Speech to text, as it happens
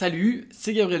Salut,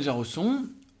 c'est Gabriel Jarosson.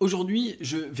 Aujourd'hui,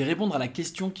 je vais répondre à la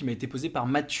question qui m'a été posée par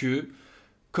Mathieu.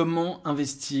 Comment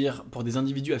investir pour des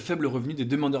individus à faible revenu, des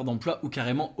demandeurs d'emploi ou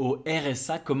carrément au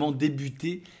RSA? Comment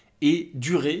débuter et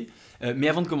durer? Mais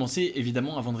avant de commencer,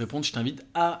 évidemment, avant de répondre, je t'invite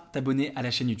à t'abonner à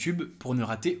la chaîne YouTube pour ne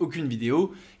rater aucune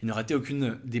vidéo et ne rater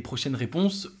aucune des prochaines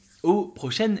réponses aux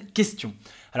prochaines questions.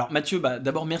 Alors Mathieu,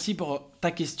 d'abord merci pour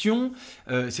ta question.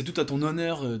 C'est tout à ton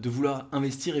honneur de vouloir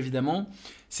investir évidemment.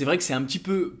 C'est vrai que c'est un petit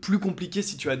peu plus compliqué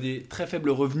si tu as des très faibles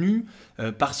revenus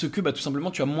parce que tout simplement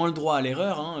tu as moins le droit à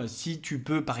l'erreur. Si tu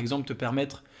peux par exemple te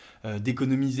permettre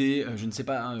d'économiser, je ne sais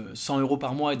pas, 100 euros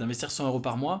par mois et d'investir 100 euros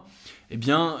par mois, eh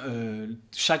bien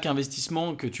chaque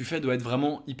investissement que tu fais doit être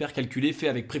vraiment hyper calculé, fait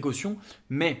avec précaution,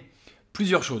 mais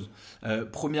plusieurs choses.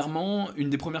 Premièrement, une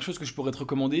des premières choses que je pourrais te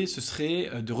recommander, ce serait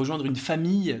de rejoindre une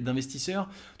famille d'investisseurs,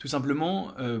 tout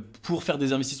simplement pour faire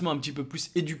des investissements un petit peu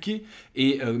plus éduqués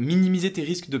et minimiser tes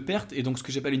risques de perte. Et donc ce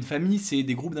que j'appelle une famille, c'est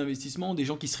des groupes d'investissement, des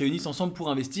gens qui se réunissent ensemble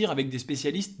pour investir avec des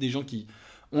spécialistes, des gens qui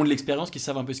ont de l'expérience, qui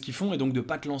savent un peu ce qu'ils font, et donc de ne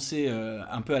pas te lancer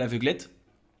un peu à l'aveuglette.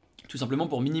 Tout simplement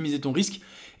pour minimiser ton risque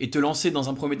et te lancer dans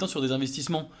un premier temps sur des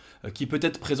investissements qui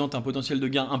peut-être présentent un potentiel de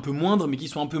gain un peu moindre, mais qui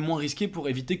sont un peu moins risqués pour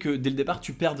éviter que dès le départ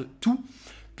tu perdes tout,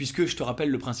 puisque je te rappelle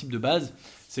le principe de base,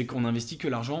 c'est qu'on n'investit que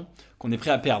l'argent qu'on est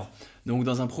prêt à perdre. Donc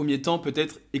dans un premier temps,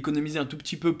 peut-être économiser un tout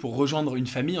petit peu pour rejoindre une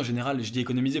famille. En général, je dis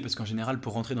économiser parce qu'en général,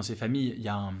 pour rentrer dans ces familles, il y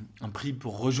a un prix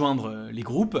pour rejoindre les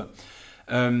groupes.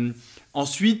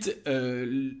 Ensuite,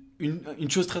 une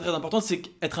chose très très importante, c'est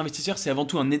qu'être investisseur, c'est avant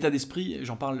tout un état d'esprit.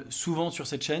 J'en parle souvent sur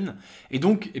cette chaîne. Et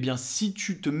donc, si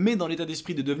tu te mets dans l'état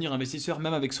d'esprit de devenir investisseur,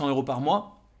 même avec 100 euros par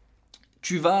mois,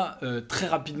 tu vas très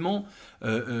rapidement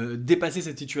dépasser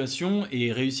cette situation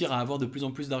et réussir à avoir de plus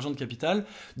en plus d'argent de capital.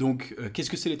 Donc,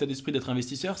 qu'est-ce que c'est l'état d'esprit d'être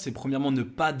investisseur? C'est premièrement ne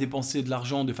pas dépenser de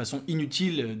l'argent de façon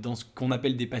inutile dans ce qu'on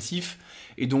appelle des passifs,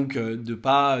 et donc de ne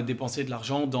pas dépenser de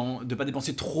l'argent de pas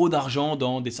dépenser trop d'argent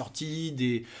dans des sorties,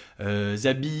 des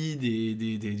habits,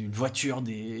 une voiture,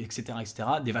 etc.,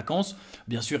 des vacances.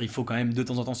 Bien sûr, il faut quand même de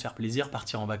temps en temps se faire plaisir,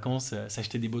 partir en vacances,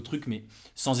 s'acheter des beaux trucs, mais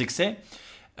sans excès.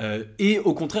 Et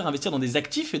au contraire investir dans des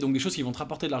actifs et donc des choses qui vont te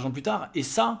rapporter de l'argent plus tard, et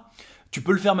ça tu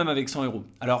peux le faire même avec 100 euros.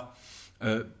 Alors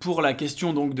pour la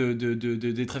question donc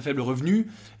des très faibles revenus,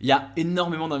 il y a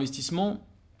énormément d'investissements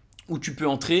où tu peux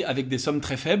entrer avec des sommes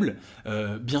très faibles.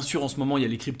 Bien sûr en ce moment il y a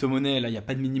les crypto-monnaies, là il n'y a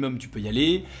pas de minimum, tu peux y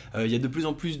aller. Il y a de plus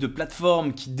en plus de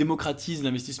plateformes qui démocratisent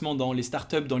l'investissement dans les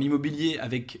startups, dans l'immobilier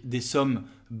avec des sommes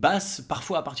basses,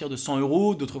 parfois à partir de 100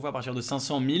 euros, d'autres fois à partir de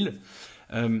 500, 1000.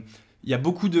 Il y a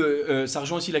beaucoup de... ça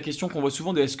rejoint aussi la question qu'on voit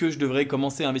souvent de est-ce que je devrais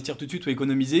commencer à investir tout de suite ou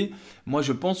économiser. Moi,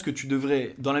 je pense que tu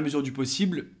devrais, dans la mesure du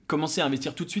possible, commencer à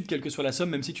investir tout de suite, quelle que soit la somme,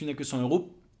 même si tu n'as que 100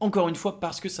 euros. Encore une fois,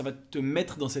 parce que ça va te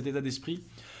mettre dans cet état d'esprit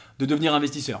de devenir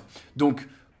investisseur. Donc,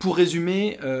 pour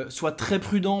résumer, sois très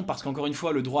prudent parce qu'encore une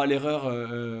fois, le droit à l'erreur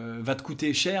va te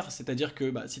coûter cher. C'est-à-dire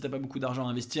que si tu n'as pas beaucoup d'argent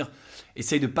à investir,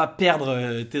 essaye de ne pas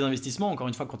perdre tes investissements. Encore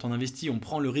une fois, quand on investit, on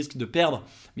prend le risque de perdre,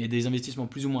 mais il y a des investissements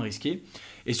plus ou moins risqués.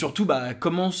 Et surtout,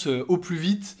 commence au plus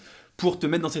vite pour te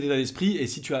mettre dans cet état d'esprit. Et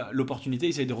si tu as l'opportunité,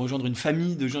 essaye de rejoindre une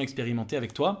famille de gens expérimentés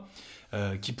avec toi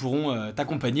qui pourront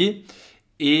t'accompagner.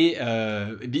 Et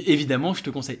évidemment, je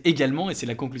te conseille également, et c'est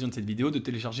la conclusion de cette vidéo, de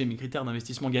télécharger mes critères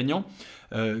d'investissement gagnant.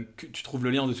 Que tu trouves le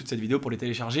lien en dessous de cette vidéo pour les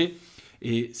télécharger.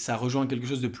 Et ça rejoint quelque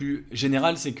chose de plus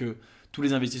général, c'est que tous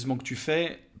les investissements que tu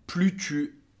fais, plus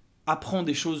tu apprends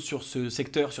des choses sur ce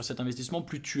secteur, sur cet investissement,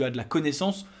 plus tu as de la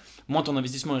connaissance, moins ton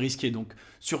investissement est risqué. Donc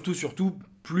surtout,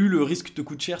 plus le risque te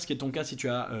coûte cher, ce qui est ton cas si tu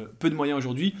as peu de moyens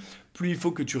aujourd'hui, plus il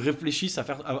faut que tu réfléchisses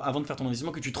avant de faire ton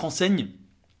investissement, que tu te renseignes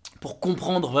pour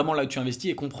comprendre vraiment là où tu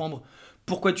investis et comprendre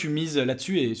pourquoi tu mises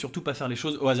là-dessus et surtout pas faire les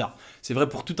choses au hasard. C'est vrai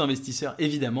pour tout investisseur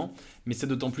évidemment, mais c'est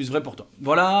d'autant plus vrai pour toi.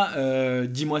 Voilà,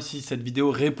 dis-moi si cette vidéo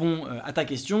répond à ta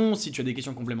question. Si tu as des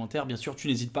questions complémentaires, bien sûr, tu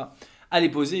n'hésites pas à les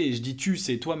poser. Et je dis tu,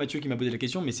 c'est toi Mathieu qui m'a posé la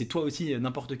question, mais c'est toi aussi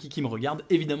n'importe qui me regarde.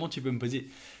 Évidemment, tu peux me poser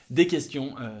des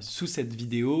questions sous cette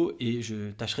vidéo et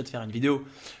je tâcherai de faire une vidéo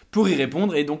pour y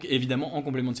répondre. Et donc évidemment, en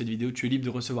complément de cette vidéo, tu es libre de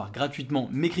recevoir gratuitement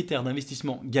mes critères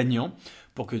d'investissement gagnants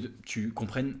pour que tu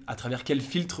comprennes à travers quel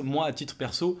filtre, moi à titre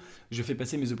perso, je fais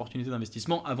passer mes opportunités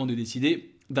d'investissement avant de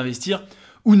décider d'investir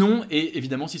ou non. Et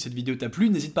évidemment, si cette vidéo t'a plu,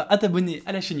 n'hésite pas à t'abonner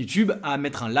à la chaîne YouTube, à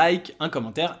mettre un like, un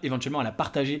commentaire, éventuellement à la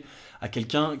partager à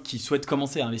quelqu'un qui souhaite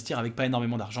commencer à investir avec pas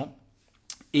énormément d'argent.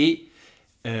 Et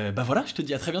voilà, je te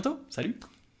dis à très bientôt. Salut!